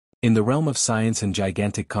In the realm of science and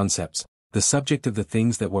gigantic concepts, the subject of the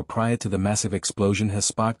things that were prior to the massive explosion has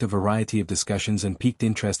sparked a variety of discussions and piqued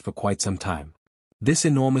interest for quite some time. This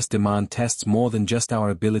enormous demand tests more than just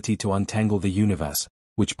our ability to untangle the universe,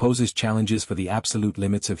 which poses challenges for the absolute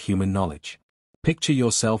limits of human knowledge. Picture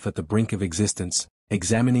yourself at the brink of existence,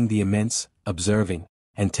 examining the immense, observing,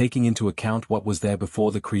 and taking into account what was there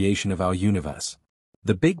before the creation of our universe.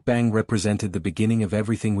 The Big Bang represented the beginning of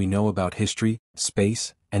everything we know about history,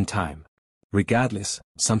 space, and time. Regardless,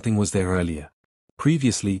 something was there earlier.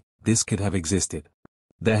 Previously, this could have existed.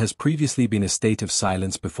 There has previously been a state of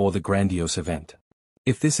silence before the grandiose event.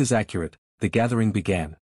 If this is accurate, the gathering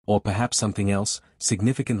began, or perhaps something else,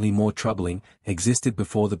 significantly more troubling, existed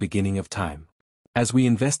before the beginning of time. As we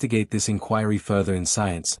investigate this inquiry further in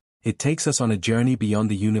science, it takes us on a journey beyond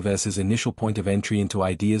the universe's initial point of entry into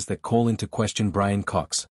ideas that call into question Brian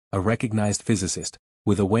Cox, a recognized physicist,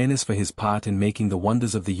 with awareness for his part in making the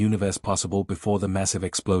wonders of the universe possible before the massive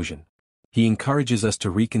explosion. He encourages us to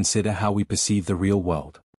reconsider how we perceive the real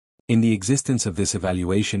world. In the existence of this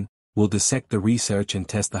evaluation, we'll dissect the research and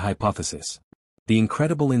test the hypothesis. The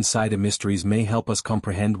incredible insider mysteries may help us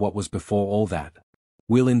comprehend what was before all that.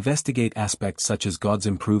 We'll investigate aspects such as God's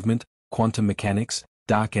improvement, quantum mechanics,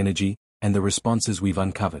 dark energy, and the responses we've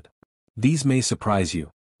uncovered. These may surprise you,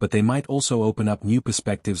 but they might also open up new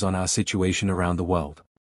perspectives on our situation around the world.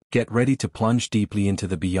 Get ready to plunge deeply into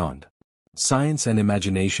the beyond. Science and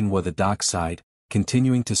imagination were the dark side,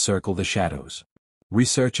 continuing to circle the shadows.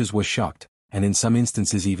 Researchers were shocked, and in some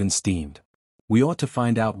instances even steamed. We ought to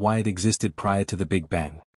find out why it existed prior to the Big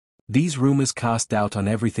Bang. These rumors cast doubt on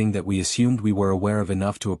everything that we assumed we were aware of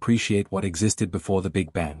enough to appreciate what existed before the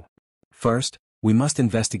Big Bang. First, we must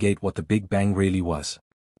investigate what the Big Bang really was.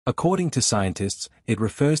 According to scientists, it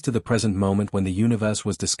refers to the present moment when the universe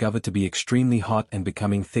was discovered to be extremely hot and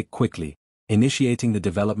becoming thick quickly, initiating the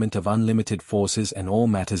development of unlimited forces and all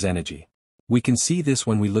matter's energy. We can see this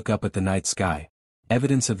when we look up at the night sky,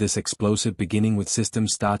 evidence of this explosive beginning with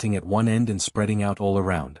systems starting at one end and spreading out all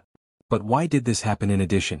around. But why did this happen in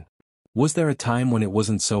addition? Was there a time when it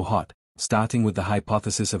wasn't so hot, starting with the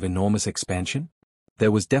hypothesis of enormous expansion?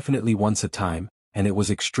 There was definitely once a time, and it was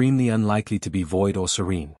extremely unlikely to be void or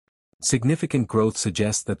serene. Significant growth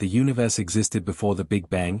suggests that the universe existed before the Big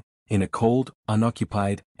Bang, in a cold,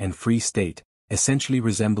 unoccupied, and free state, essentially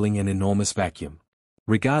resembling an enormous vacuum.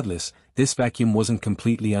 Regardless, this vacuum wasn't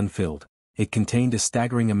completely unfilled. It contained a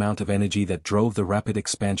staggering amount of energy that drove the rapid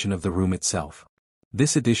expansion of the room itself.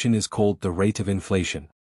 This addition is called the rate of inflation.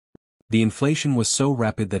 The inflation was so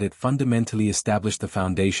rapid that it fundamentally established the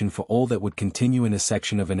foundation for all that would continue in a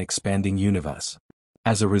section of an expanding universe.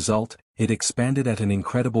 As a result, it expanded at an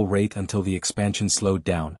incredible rate until the expansion slowed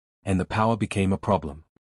down, and the power became a problem.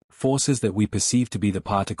 Forces that we perceive to be the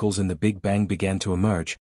particles in the Big Bang began to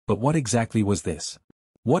emerge, but what exactly was this?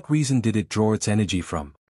 What reason did it draw its energy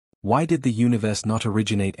from? Why did the universe not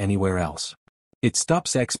originate anywhere else? It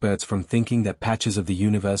stops experts from thinking that patches of the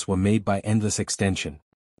universe were made by endless extension.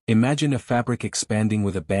 Imagine a fabric expanding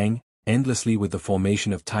with a bang, endlessly with the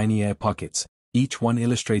formation of tiny air pockets, each one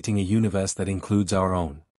illustrating a universe that includes our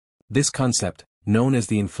own. This concept, known as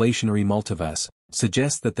the inflationary multiverse,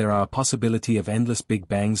 suggests that there are a possibility of endless Big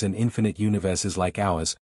Bangs and infinite universes like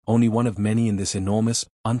ours, only one of many in this enormous,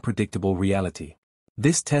 unpredictable reality.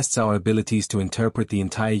 This tests our abilities to interpret the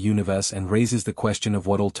entire universe and raises the question of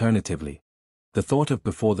what alternatively. The thought of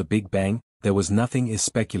before the Big Bang, there was nothing is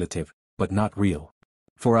speculative, but not real.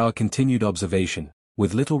 For our continued observation,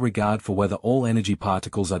 with little regard for whether all energy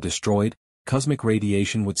particles are destroyed, cosmic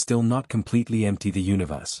radiation would still not completely empty the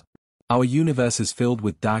universe. Our universe is filled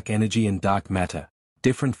with dark energy and dark matter,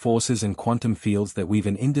 different forces and quantum fields that weave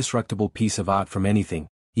an indestructible piece of art from anything,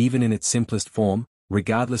 even in its simplest form,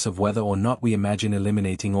 regardless of whether or not we imagine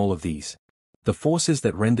eliminating all of these. The forces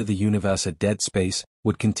that render the universe a dead space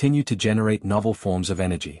would continue to generate novel forms of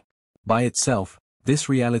energy. By itself, this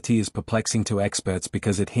reality is perplexing to experts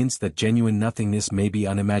because it hints that genuine nothingness may be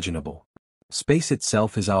unimaginable. Space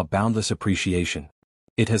itself is our boundless appreciation.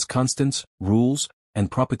 It has constants, rules,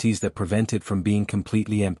 and properties that prevent it from being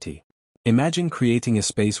completely empty. Imagine creating a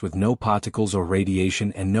space with no particles or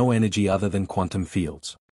radiation and no energy other than quantum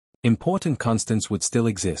fields. Important constants would still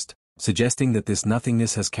exist, suggesting that this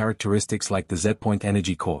nothingness has characteristics like the Z-point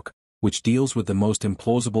energy quark, which deals with the most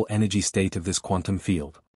implausible energy state of this quantum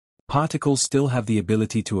field. Particles still have the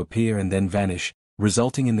ability to appear and then vanish,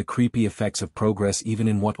 resulting in the creepy effects of progress even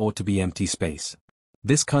in what ought to be empty space.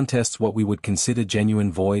 This contests what we would consider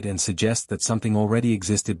genuine void and suggests that something already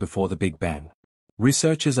existed before the Big Bang.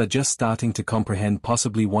 Researchers are just starting to comprehend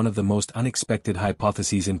possibly one of the most unexpected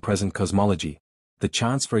hypotheses in present cosmology, the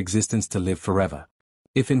chance for existence to live forever.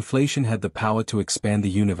 If inflation had the power to expand the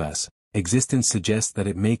universe, existence suggests that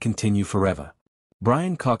it may continue forever.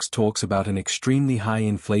 Brian Cox talks about an extremely high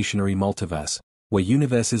inflationary multiverse, where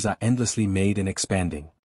universes are endlessly made and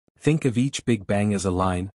expanding. Think of each Big Bang as a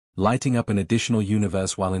line, lighting up an additional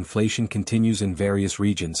universe while inflation continues in various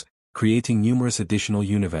regions, creating numerous additional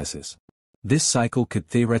universes. This cycle could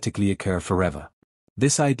theoretically occur forever.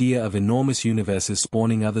 This idea of enormous universes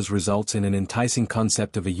spawning others results in an enticing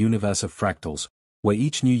concept of a universe of fractals, where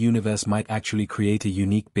each new universe might actually create a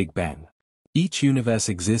unique Big Bang. Each universe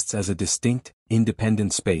exists as a distinct,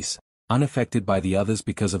 independent space, unaffected by the others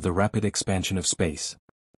because of the rapid expansion of space.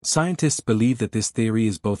 Scientists believe that this theory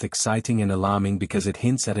is both exciting and alarming because it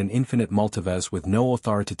hints at an infinite multiverse with no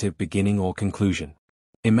authoritative beginning or conclusion.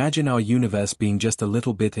 Imagine our universe being just a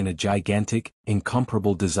little bit in a gigantic,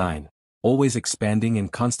 incomparable design, always expanding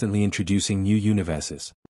and constantly introducing new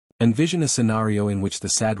universes. Envision a scenario in which the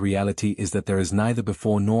sad reality is that there is neither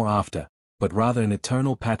before nor after, but rather an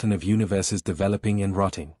eternal pattern of universes developing and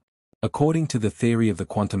rotting. According to the theory of the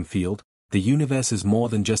quantum field, the universe is more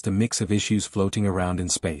than just a mix of issues floating around in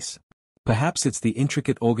space. Perhaps it's the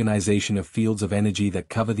intricate organization of fields of energy that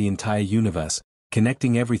cover the entire universe,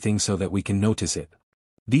 connecting everything so that we can notice it.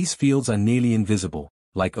 These fields are nearly invisible,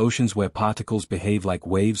 like oceans where particles behave like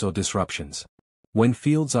waves or disruptions. When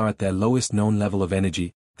fields are at their lowest known level of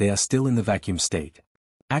energy, they are still in the vacuum state.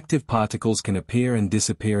 Active particles can appear and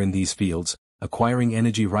disappear in these fields, acquiring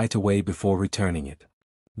energy right away before returning it.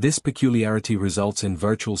 This peculiarity results in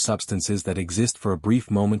virtual substances that exist for a brief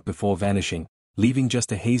moment before vanishing, leaving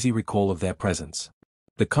just a hazy recall of their presence.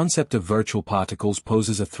 The concept of virtual particles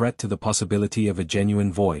poses a threat to the possibility of a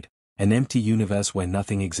genuine void, an empty universe where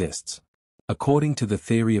nothing exists. According to the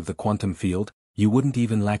theory of the quantum field, you wouldn't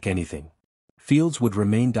even lack anything. Fields would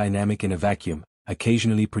remain dynamic in a vacuum,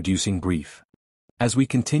 occasionally producing brief. As we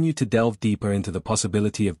continue to delve deeper into the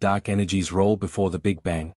possibility of dark energy's role before the Big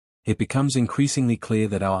Bang, it becomes increasingly clear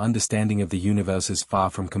that our understanding of the universe is far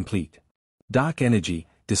from complete. Dark energy,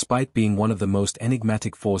 despite being one of the most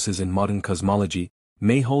enigmatic forces in modern cosmology,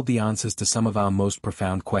 may hold the answers to some of our most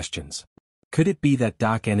profound questions. Could it be that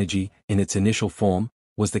dark energy, in its initial form,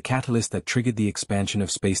 was the catalyst that triggered the expansion of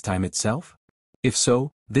spacetime itself? If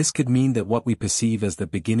so, this could mean that what we perceive as the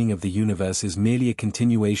beginning of the universe is merely a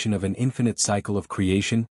continuation of an infinite cycle of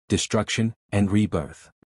creation, destruction, and rebirth.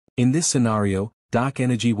 In this scenario, dark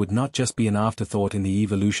energy would not just be an afterthought in the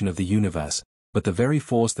evolution of the universe, but the very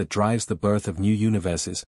force that drives the birth of new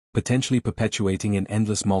universes, potentially perpetuating an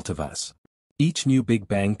endless multiverse. Each new Big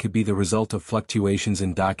Bang could be the result of fluctuations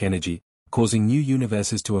in dark energy, causing new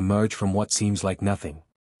universes to emerge from what seems like nothing.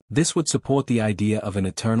 This would support the idea of an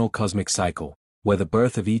eternal cosmic cycle, where the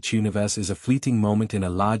birth of each universe is a fleeting moment in a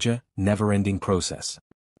larger, never-ending process.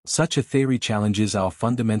 Such a theory challenges our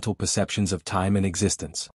fundamental perceptions of time and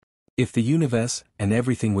existence. If the universe, and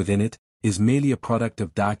everything within it, is merely a product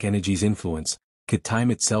of dark energy's influence, could time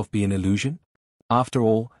itself be an illusion? After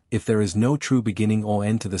all, if there is no true beginning or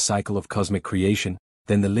end to the cycle of cosmic creation,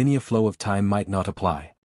 then the linear flow of time might not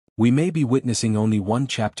apply. We may be witnessing only one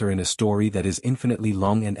chapter in a story that is infinitely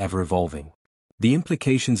long and ever-evolving. The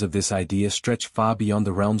implications of this idea stretch far beyond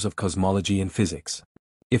the realms of cosmology and physics.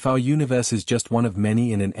 If our universe is just one of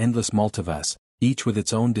many in an endless multiverse, each with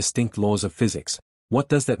its own distinct laws of physics, what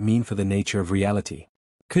does that mean for the nature of reality?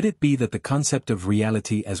 Could it be that the concept of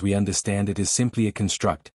reality as we understand it is simply a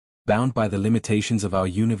construct, bound by the limitations of our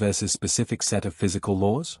universe's specific set of physical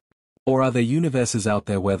laws? Or are there universes out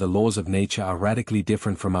there where the laws of nature are radically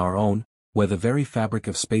different from our own, where the very fabric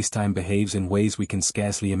of spacetime behaves in ways we can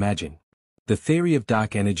scarcely imagine? The theory of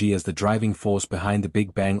dark energy as the driving force behind the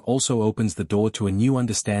Big Bang also opens the door to a new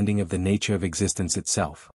understanding of the nature of existence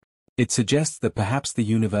itself. It suggests that perhaps the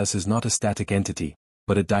universe is not a static entity,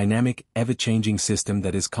 but a dynamic, ever-changing system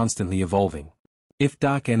that is constantly evolving. If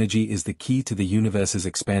dark energy is the key to the universe's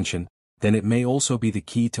expansion, then it may also be the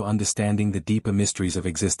key to understanding the deeper mysteries of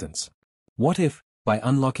existence. What if, by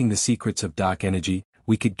unlocking the secrets of dark energy,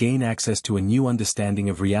 we could gain access to a new understanding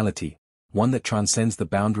of reality, one that transcends the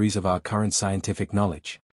boundaries of our current scientific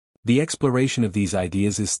knowledge? The exploration of these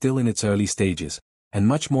ideas is still in its early stages, and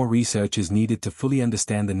much more research is needed to fully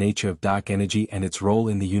understand the nature of dark energy and its role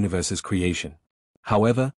in the universe's creation.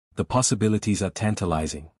 However, the possibilities are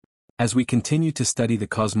tantalizing. As we continue to study the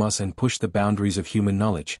cosmos and push the boundaries of human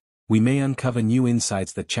knowledge, we may uncover new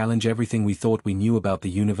insights that challenge everything we thought we knew about the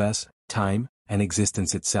universe, time, and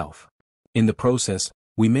existence itself. In the process,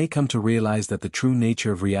 we may come to realize that the true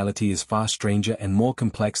nature of reality is far stranger and more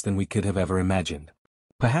complex than we could have ever imagined.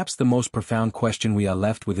 Perhaps the most profound question we are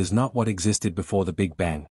left with is not what existed before the Big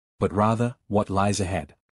Bang, but rather, what lies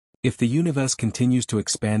ahead. If the universe continues to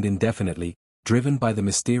expand indefinitely, driven by the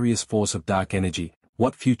mysterious force of dark energy,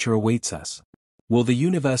 what future awaits us? Will the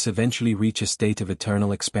universe eventually reach a state of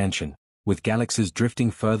eternal expansion, with galaxies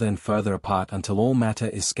drifting further and further apart until all matter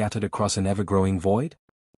is scattered across an ever-growing void?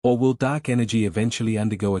 Or will dark energy eventually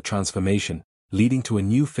undergo a transformation, leading to a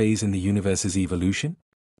new phase in the universe's evolution?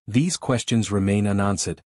 These questions remain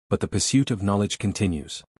unanswered, but the pursuit of knowledge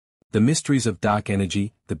continues. The mysteries of dark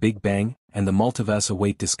energy, the Big Bang, and the multiverse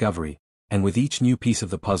await discovery, and with each new piece of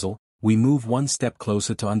the puzzle, we move one step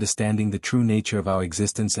closer to understanding the true nature of our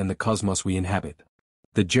existence and the cosmos we inhabit.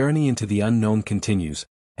 The journey into the unknown continues,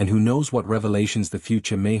 and who knows what revelations the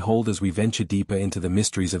future may hold as we venture deeper into the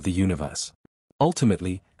mysteries of the universe.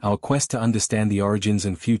 Ultimately, our quest to understand the origins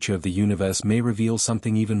and future of the universe may reveal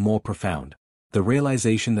something even more profound: the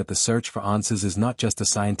realization that the search for answers is not just a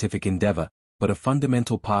scientific endeavor, but a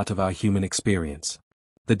fundamental part of our human experience.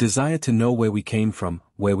 The desire to know where we came from,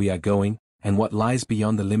 where we are going, and what lies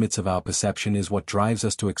beyond the limits of our perception is what drives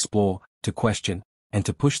us to explore, to question, and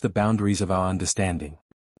to push the boundaries of our understanding.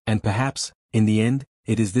 And perhaps, in the end,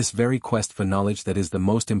 it is this very quest for knowledge that is the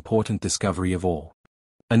most important discovery of all.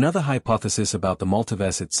 Another hypothesis about the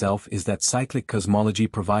multiverse itself is that cyclic cosmology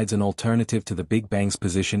provides an alternative to the Big Bang's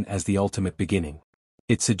position as the ultimate beginning.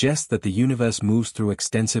 It suggests that the universe moves through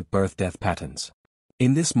extensive birth-death patterns.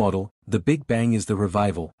 In this model, the Big Bang is the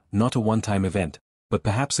revival, not a one-time event, but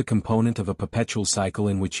perhaps a component of a perpetual cycle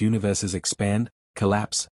in which universes expand,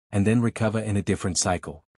 collapse, and then recover in a different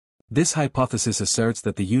cycle. This hypothesis asserts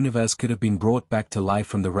that the universe could have been brought back to life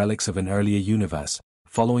from the relics of an earlier universe,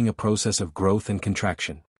 following a process of growth and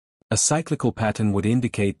contraction. A cyclical pattern would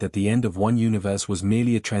indicate that the end of one universe was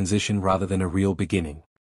merely a transition rather than a real beginning.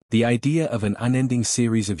 The idea of an unending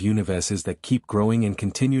series of universes that keep growing and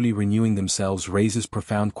continually renewing themselves raises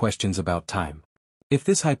profound questions about time. If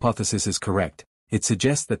this hypothesis is correct, it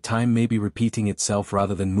suggests that time may be repeating itself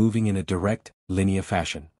rather than moving in a direct, linear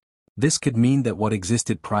fashion. This could mean that what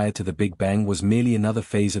existed prior to the Big Bang was merely another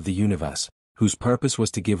phase of the universe, whose purpose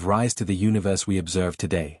was to give rise to the universe we observe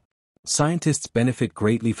today. Scientists benefit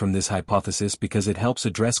greatly from this hypothesis because it helps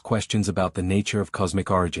address questions about the nature of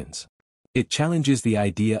cosmic origins. It challenges the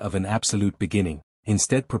idea of an absolute beginning,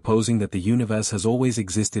 instead proposing that the universe has always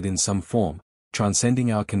existed in some form,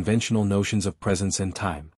 transcending our conventional notions of presence and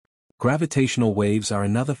time. Gravitational waves are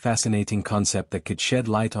another fascinating concept that could shed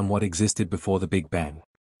light on what existed before the Big Bang.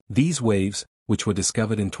 These waves, which were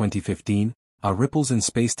discovered in 2015, are ripples in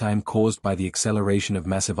spacetime caused by the acceleration of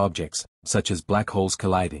massive objects, such as black holes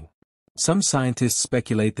colliding. Some scientists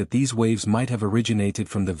speculate that these waves might have originated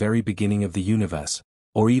from the very beginning of the universe,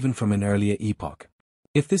 or even from an earlier epoch.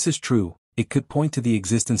 If this is true, it could point to the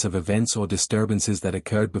existence of events or disturbances that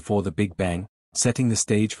occurred before the Big Bang, setting the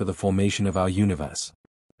stage for the formation of our universe.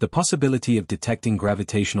 The possibility of detecting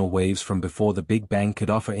gravitational waves from before the Big Bang could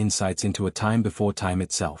offer insights into a time before time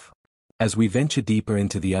itself. As we venture deeper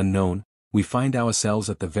into the unknown, we find ourselves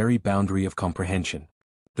at the very boundary of comprehension.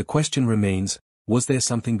 The question remains, was there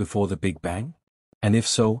something before the Big Bang? And if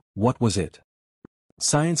so, what was it?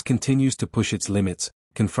 Science continues to push its limits,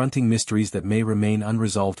 confronting mysteries that may remain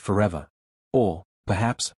unresolved forever. Or,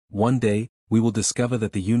 perhaps, one day, we will discover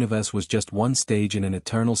that the universe was just one stage in an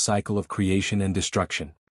eternal cycle of creation and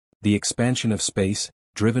destruction. The expansion of space,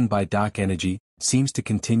 driven by dark energy, seems to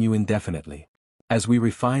continue indefinitely. As we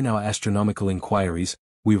refine our astronomical inquiries,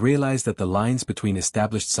 we realize that the lines between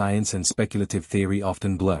established science and speculative theory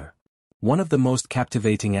often blur. One of the most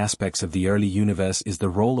captivating aspects of the early universe is the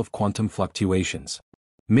role of quantum fluctuations.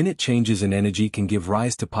 Minute changes in energy can give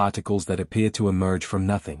rise to particles that appear to emerge from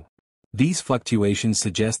nothing. These fluctuations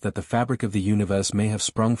suggest that the fabric of the universe may have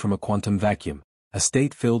sprung from a quantum vacuum, a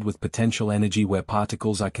state filled with potential energy where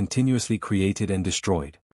particles are continuously created and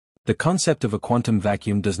destroyed. The concept of a quantum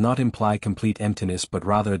vacuum does not imply complete emptiness but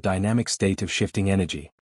rather a dynamic state of shifting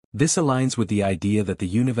energy. This aligns with the idea that the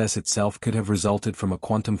universe itself could have resulted from a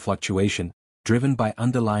quantum fluctuation, driven by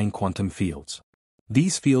underlying quantum fields.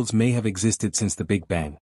 These fields may have existed since the Big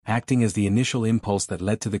Bang, acting as the initial impulse that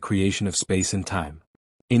led to the creation of space and time.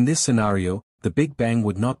 In this scenario, the Big Bang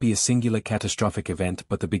would not be a singular catastrophic event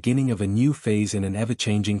but the beginning of a new phase in an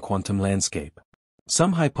ever-changing quantum landscape.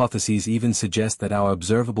 Some hypotheses even suggest that our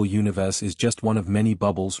observable universe is just one of many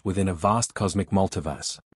bubbles within a vast cosmic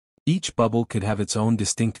multiverse. Each bubble could have its own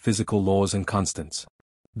distinct physical laws and constants.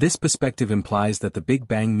 This perspective implies that the Big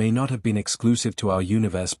Bang may not have been exclusive to our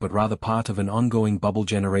universe but rather part of an ongoing bubble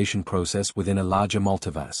generation process within a larger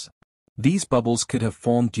multiverse. These bubbles could have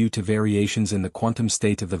formed due to variations in the quantum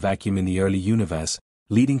state of the vacuum in the early universe,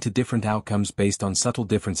 leading to different outcomes based on subtle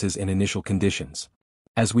differences in initial conditions.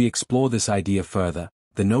 As we explore this idea further,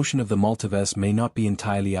 the notion of the multiverse may not be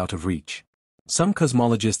entirely out of reach. Some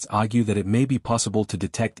cosmologists argue that it may be possible to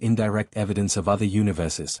detect indirect evidence of other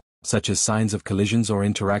universes, such as signs of collisions or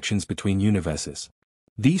interactions between universes.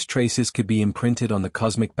 These traces could be imprinted on the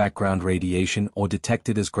cosmic background radiation or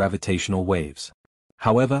detected as gravitational waves.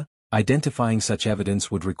 However, identifying such evidence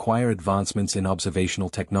would require advancements in observational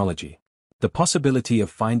technology. The possibility of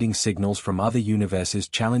finding signals from other universes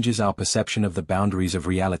challenges our perception of the boundaries of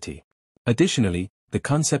reality. Additionally, the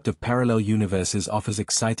concept of parallel universes offers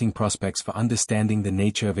exciting prospects for understanding the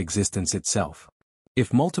nature of existence itself.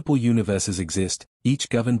 If multiple universes exist, each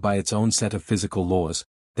governed by its own set of physical laws,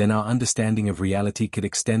 then our understanding of reality could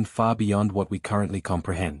extend far beyond what we currently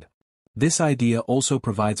comprehend. This idea also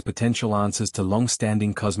provides potential answers to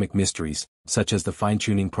long-standing cosmic mysteries, such as the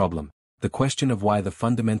fine-tuning problem, the question of why the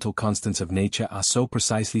fundamental constants of nature are so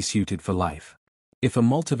precisely suited for life. If a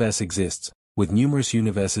multiverse exists, with numerous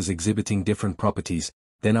universes exhibiting different properties,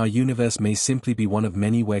 then our universe may simply be one of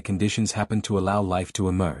many where conditions happen to allow life to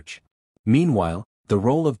emerge. Meanwhile, the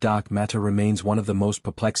role of dark matter remains one of the most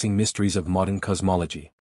perplexing mysteries of modern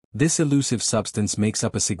cosmology. This elusive substance makes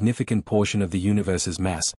up a significant portion of the universe's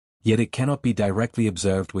mass, yet it cannot be directly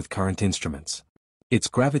observed with current instruments. Its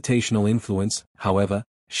gravitational influence, however,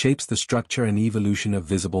 shapes the structure and evolution of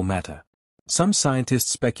visible matter. Some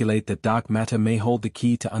scientists speculate that dark matter may hold the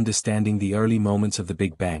key to understanding the early moments of the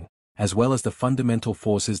Big Bang, as well as the fundamental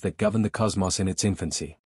forces that govern the cosmos in its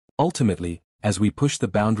infancy. Ultimately, as we push the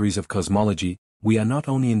boundaries of cosmology, we are not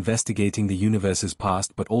only investigating the universe's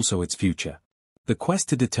past but also its future. The quest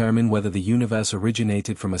to determine whether the universe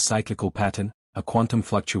originated from a cyclical pattern, a quantum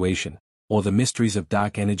fluctuation, or the mysteries of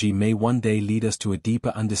dark energy may one day lead us to a deeper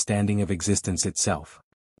understanding of existence itself.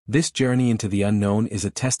 This journey into the unknown is a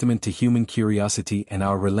testament to human curiosity and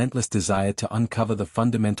our relentless desire to uncover the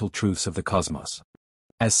fundamental truths of the cosmos.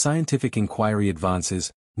 As scientific inquiry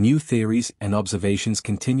advances, new theories and observations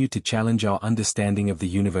continue to challenge our understanding of the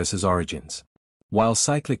universe's origins. While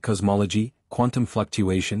cyclic cosmology, quantum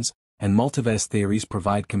fluctuations, and multiverse theories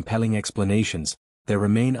provide compelling explanations, there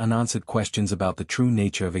remain unanswered questions about the true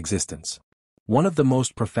nature of existence. One of the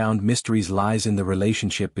most profound mysteries lies in the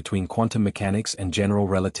relationship between quantum mechanics and general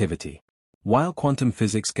relativity. While quantum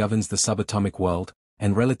physics governs the subatomic world,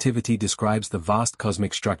 and relativity describes the vast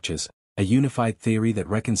cosmic structures, a unified theory that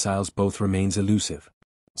reconciles both remains elusive.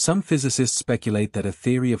 Some physicists speculate that a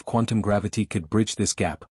theory of quantum gravity could bridge this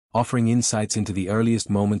gap, offering insights into the earliest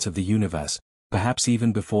moments of the universe, perhaps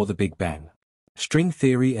even before the Big Bang. String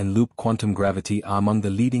theory and loop quantum gravity are among the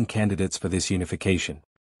leading candidates for this unification.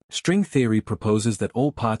 String theory proposes that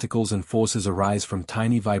all particles and forces arise from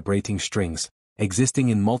tiny vibrating strings, existing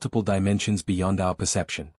in multiple dimensions beyond our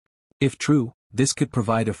perception. If true, this could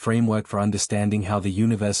provide a framework for understanding how the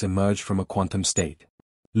universe emerged from a quantum state.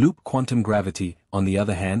 Loop quantum gravity, on the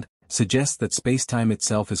other hand, suggests that spacetime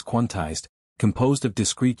itself is quantized, composed of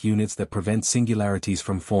discrete units that prevent singularities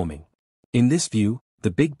from forming. In this view,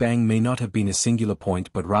 the Big Bang may not have been a singular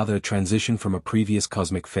point but rather a transition from a previous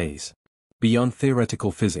cosmic phase. Beyond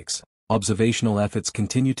theoretical physics, observational efforts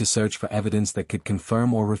continue to search for evidence that could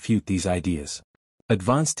confirm or refute these ideas.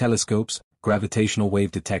 Advanced telescopes, gravitational wave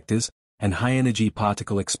detectors, and high-energy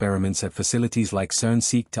particle experiments at facilities like CERN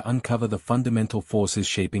seek to uncover the fundamental forces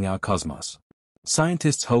shaping our cosmos.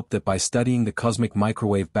 Scientists hope that by studying the cosmic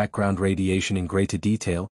microwave background radiation in greater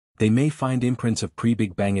detail, they may find imprints of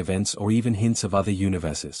pre-Big Bang events or even hints of other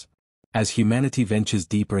universes. As humanity ventures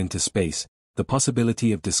deeper into space, the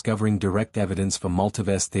possibility of discovering direct evidence for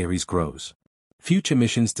multiverse theories grows. Future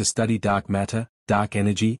missions to study dark matter, dark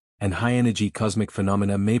energy, and high-energy cosmic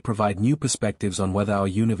phenomena may provide new perspectives on whether our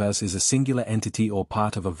universe is a singular entity or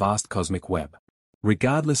part of a vast cosmic web.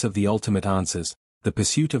 Regardless of the ultimate answers, the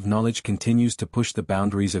pursuit of knowledge continues to push the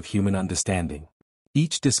boundaries of human understanding.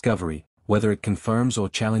 Each discovery, whether it confirms or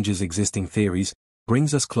challenges existing theories,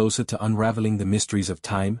 brings us closer to unraveling the mysteries of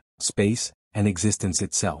time, space, and existence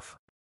itself.